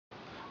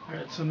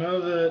Alright, so now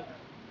that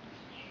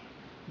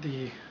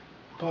the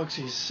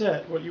epoxy is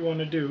set, what you want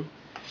to do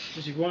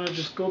is you want to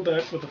just go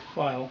back with a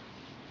file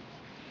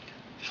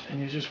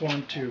and you just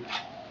want to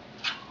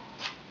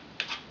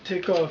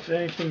take off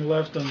anything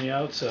left on the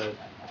outside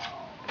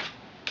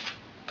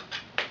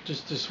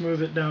just to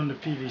smooth it down to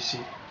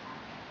PVC.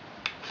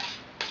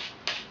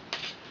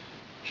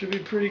 Should be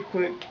pretty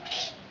quick.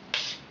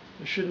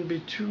 There shouldn't be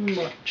too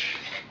much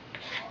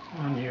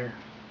on here.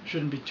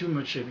 Shouldn't be too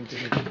much shaving to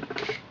do.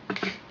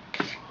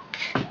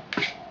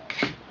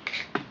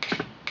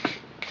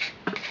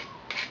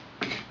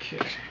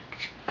 Okay.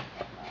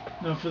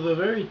 Now for the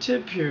very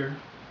tip here,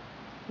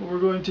 what we're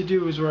going to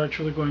do is we're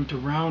actually going to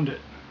round it.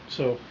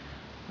 So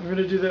I'm going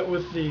to do that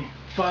with the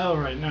file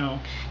right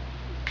now.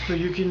 So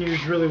you can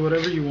use really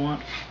whatever you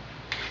want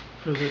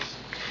for this.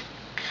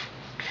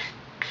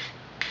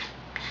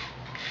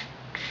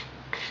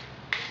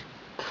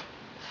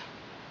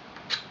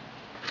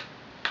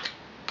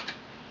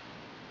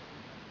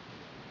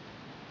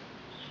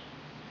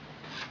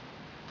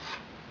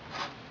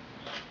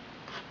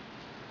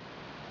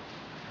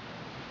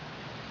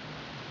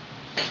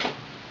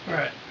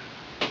 Alright,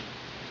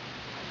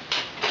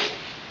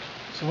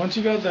 so once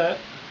you got that,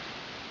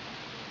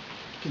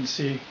 you can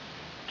see,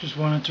 just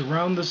wanted to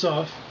round this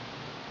off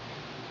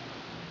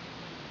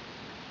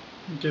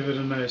and give it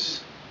a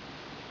nice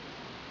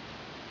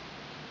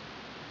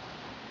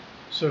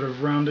sort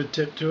of rounded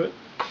tip to it.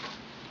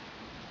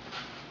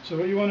 So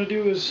what you want to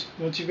do is,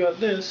 once you got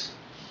this,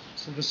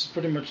 so this is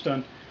pretty much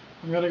done,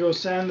 I'm going to go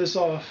sand this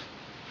off,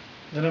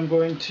 then I'm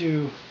going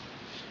to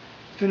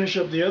finish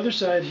up the other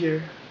side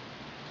here,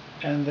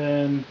 and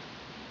then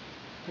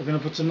we're going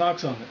to put some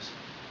nocks on this.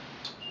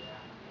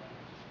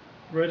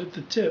 Right at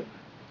the tip,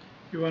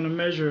 you want to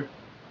measure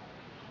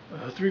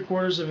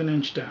 3/4 of an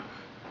inch down.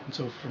 And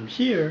so from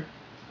here,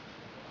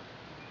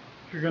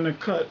 you're going to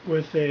cut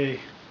with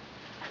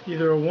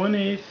either a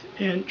 1/8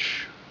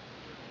 inch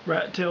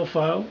rat tail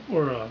file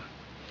or a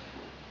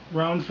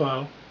round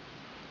file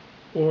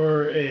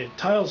or a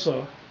tile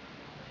saw.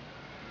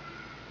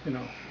 You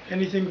know,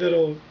 anything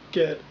that'll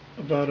get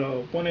about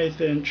a 1/8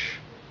 inch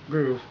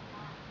groove,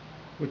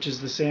 which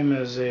is the same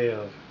as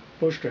a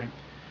bowstring.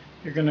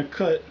 You're going to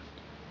cut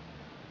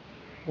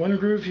one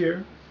groove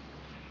here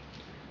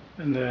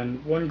and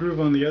then one groove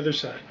on the other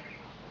side,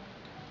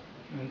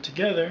 and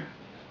together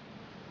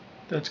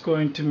that's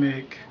going to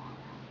make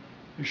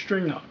your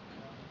string knot,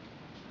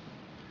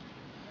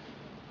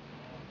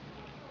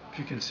 if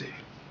you can see.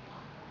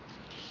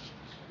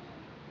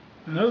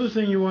 Another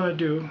thing you want to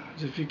do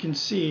is, if you can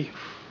see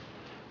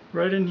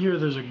right in here,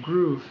 there's a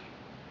groove.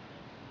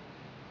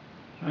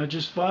 I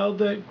just filed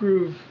that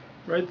groove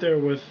right there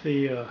with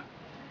the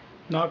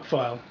knock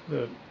file,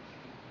 the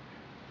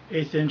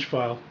 1/8 inch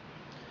file,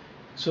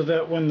 so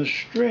that when the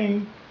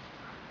string,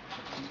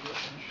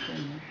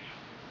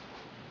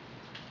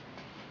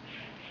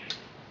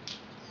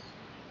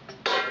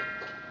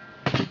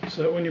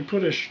 so that when you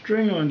put a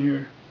string on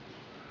here,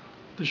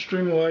 the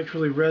string will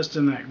actually rest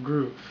in that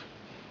groove,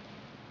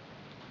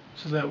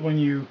 so that when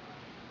you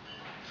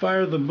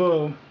fire the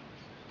bow,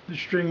 the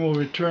string will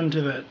return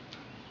to that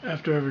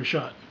after every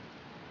shot.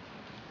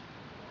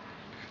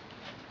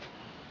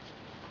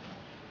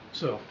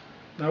 So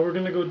now we're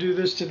going to go do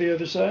this to the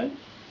other side,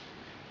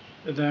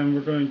 and then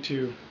we're going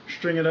to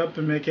string it up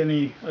and make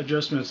any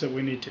adjustments that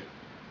we need to.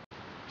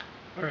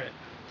 Alright,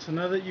 so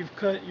now that you've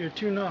cut your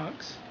two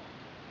nocks,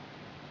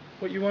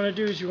 what you want to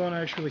do is you want to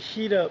actually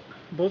heat up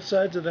both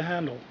sides of the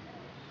handle,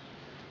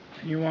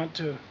 and you want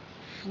to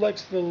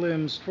flex the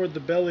limbs toward the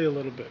belly a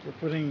little bit. We're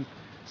putting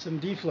some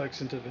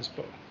deflex into this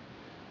bow.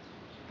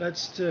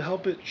 That's to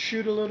help it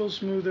shoot a little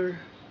smoother,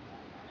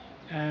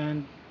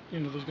 and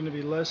there's going to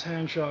be less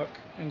hand shock,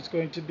 and it's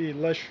going to be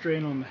less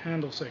strain on the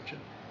handle section,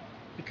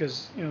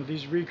 because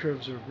these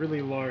recurves are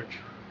really large,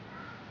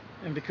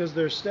 and because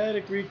they're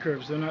static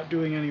recurves, they're not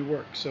doing any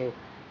work. So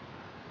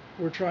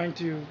we're trying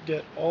to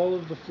get all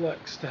of the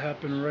flex to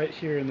happen right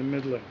here in the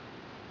middling.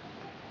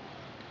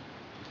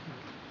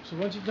 So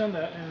once you've done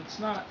that, and it's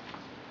not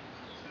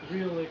a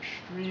real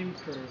extreme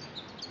curve,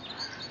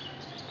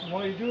 and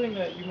while you're doing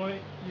that,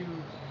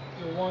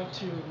 you'll want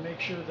to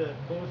make sure that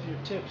both your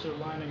tips are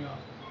lining up.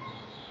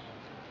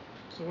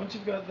 So once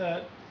you've got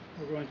that,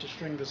 we're going to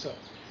string this up.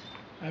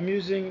 I'm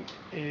using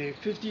a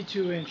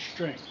 52-inch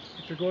string.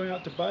 If you're going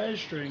out to buy a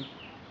string,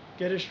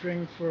 get a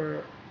string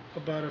for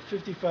about a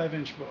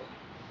 55-inch bow.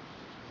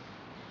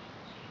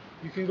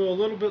 You can go a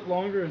little bit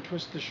longer and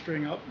twist the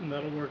string up, and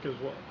that'll work as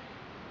well.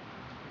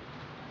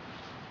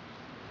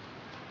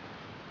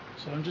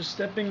 So I'm just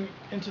stepping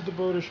into the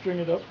bow to string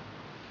it up.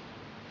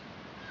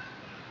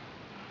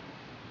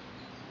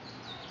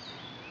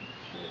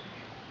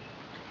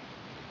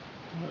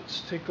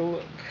 Let's take a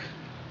look.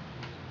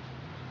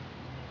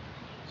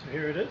 So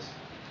here it is.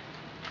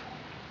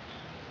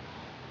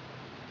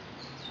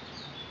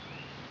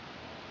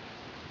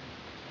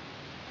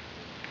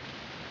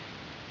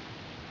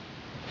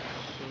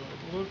 So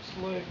it looks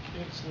like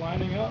it's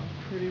lining up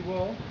pretty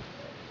well.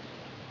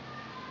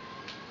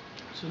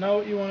 So now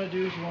what you want to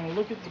do is you want to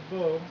look at the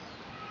bow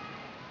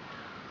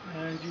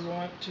and you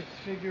want to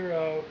figure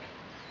out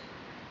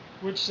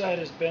which side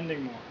is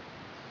bending more.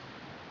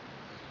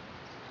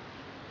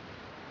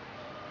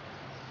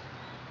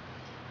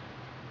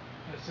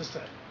 That's this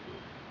side.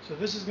 So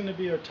this is going to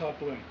be our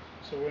top limb.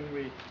 So when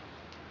we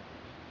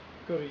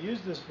go to use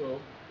this bow,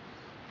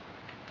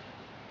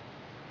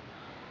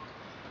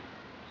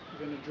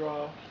 we're going to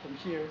draw from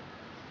here.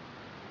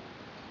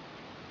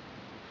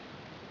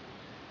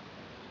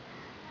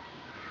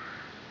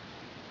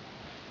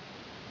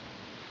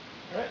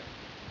 Alright.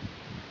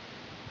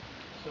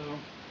 So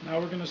now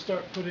we're going to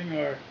start putting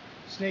our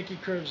snaky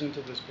curves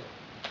into this bow.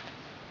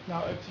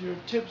 Now if your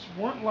tips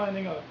weren't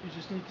lining up, you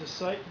just need to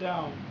sight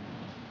down,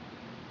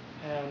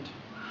 and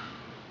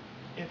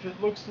if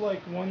it looks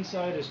like one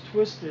side is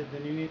twisted,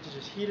 then you need to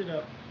just heat it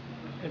up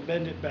and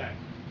bend it back.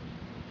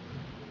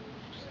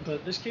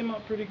 But this came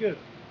out pretty good.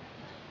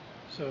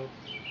 So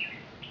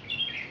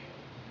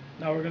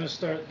now we're going to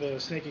start the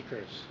snaky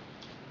curves.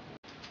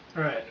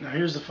 Alright, now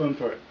here's the fun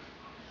part.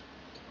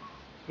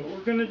 What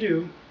we're going to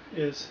do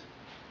is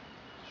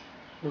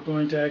we're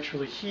going to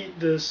actually heat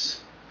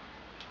this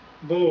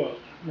bow up.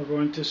 We're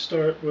going to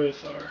start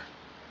with our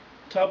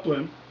top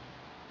limb.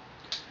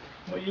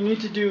 What you need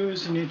to do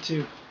is you need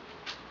to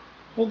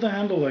hold the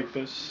handle like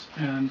this,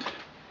 and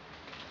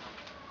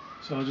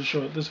so I'll just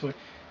show it this way.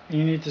 And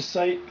you need to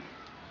sight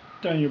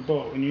down your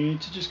bow, and you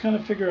need to just kind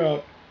of figure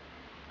out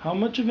how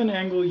much of an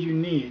angle you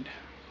need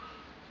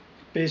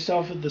based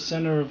off of the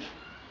center of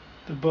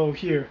the bow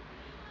here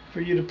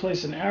for you to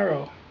place an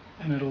arrow,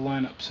 and it'll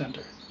line up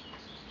center.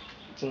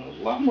 It's a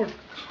lot more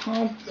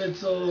it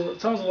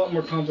sounds a lot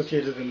more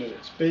complicated than it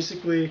is.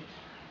 Basically,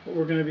 what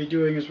we're going to be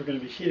doing is we're going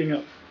to be heating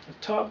up the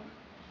top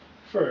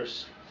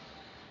first,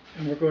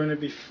 and we're going to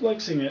be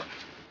flexing it.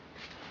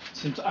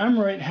 Since I'm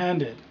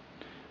right-handed,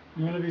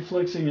 I'm going to be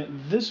flexing it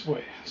this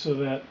way so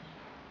that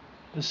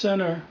the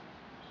center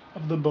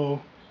of the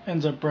bow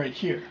ends up right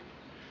here.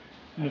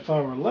 And if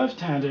I were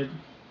left-handed,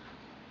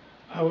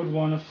 I would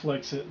want to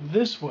flex it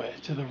this way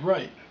to the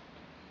right.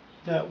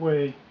 That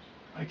way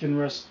I can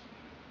rest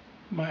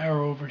my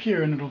arrow over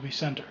here and it'll be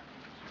center.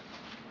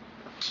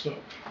 So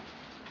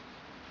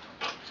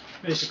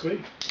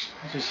basically,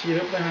 just heat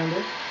up the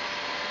handle,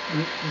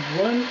 and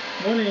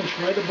one inch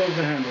right above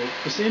the handle,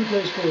 the same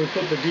place where we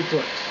put the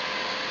D-flex.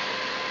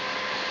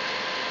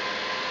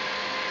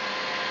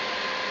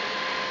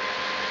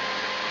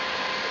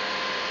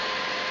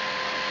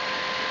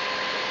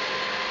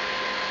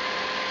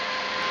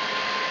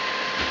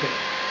 Okay.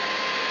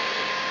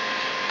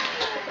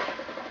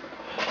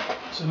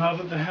 So now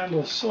that the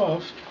handle's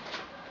soft,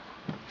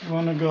 you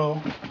want to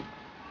go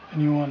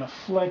and you want to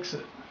flex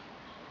it.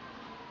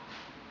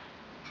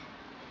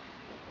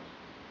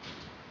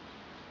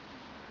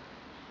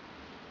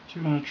 So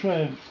you want to try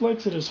and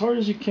flex it as hard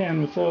as you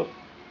can without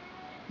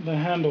the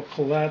handle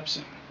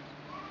collapsing.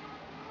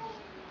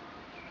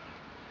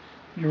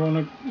 You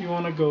want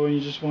to go and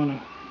you just want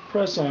to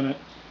press on it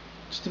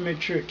just to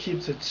make sure it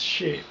keeps its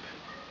shape.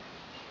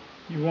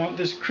 You want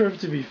this curve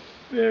to be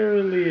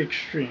fairly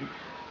extreme.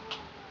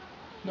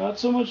 Not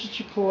so much that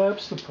you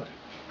collapse the pipe.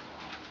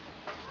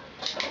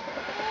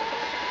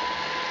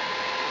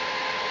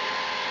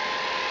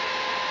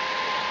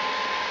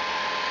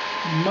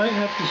 You might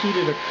have to heat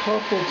it a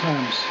couple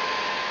times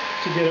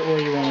to get it where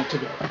you want it to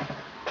go.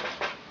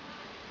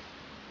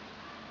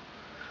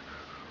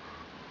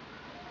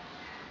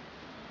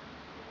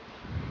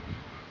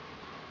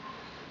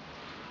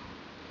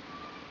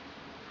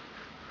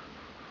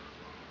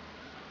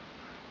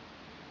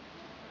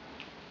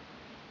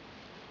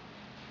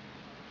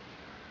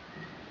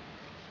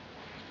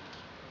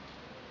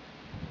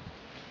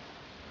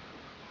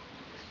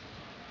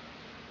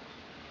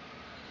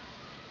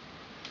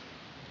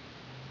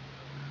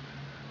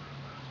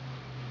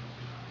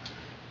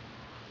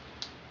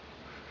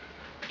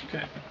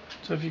 Okay,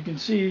 so if you can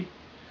see,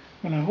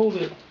 when I hold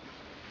it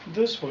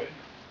this way,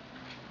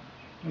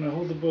 when I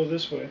hold the bow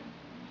this way,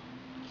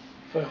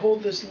 if I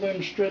hold this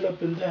limb straight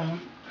up and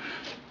down,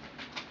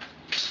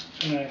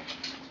 and I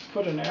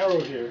put an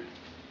arrow here,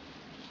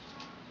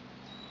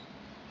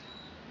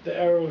 the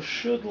arrow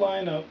should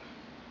line up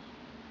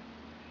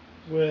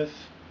with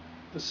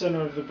the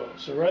center of the bow.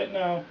 So right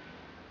now,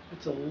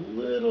 it's a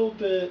little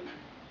bit,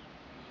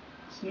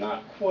 it's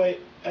not quite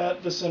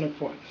at the center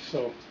point.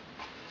 So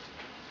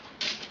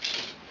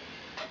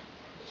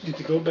you need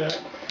to go back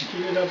and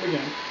heat it up again.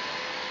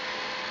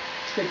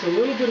 It takes a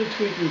little bit of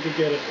tweaking to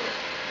get it there.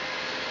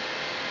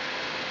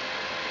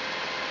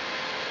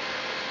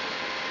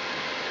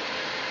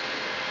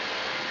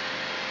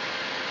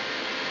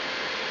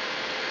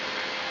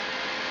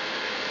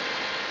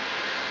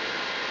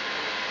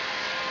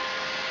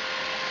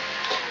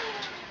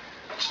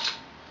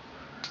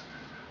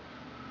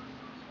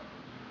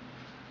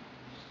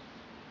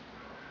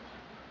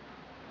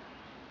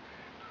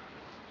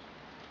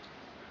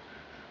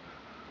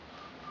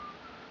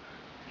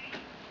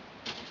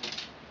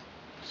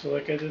 So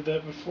like I did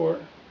that before,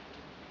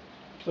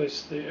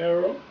 place the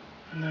arrow,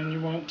 and then you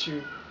want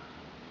to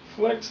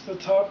flex the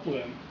top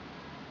limb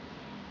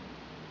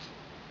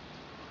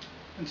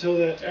until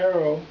that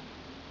arrow,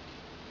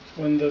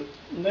 when the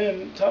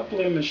top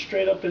limb is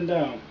straight up and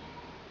down,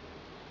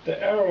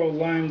 the arrow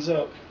lines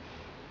up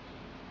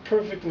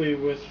perfectly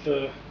with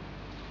the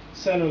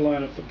center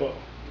line of the bow.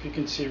 If you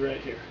can see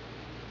right here.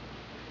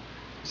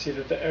 See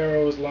that the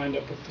arrow is lined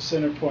up with the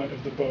center point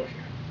of the bow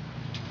here.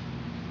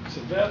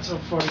 So that's how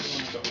far you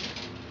want to go.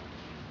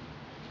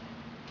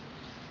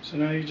 So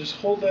now you just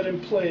hold that in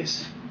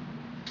place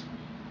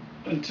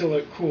until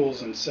it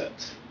cools and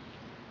sets.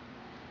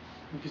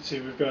 You can see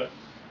we've got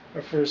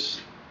our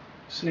first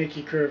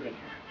snaky curve in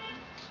here.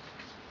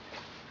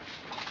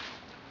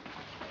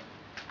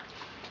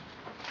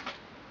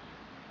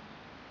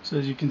 So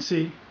as you can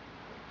see,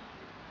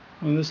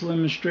 when this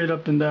limb is straight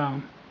up and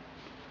down,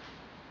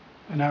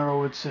 an arrow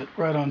would sit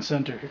right on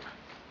center here.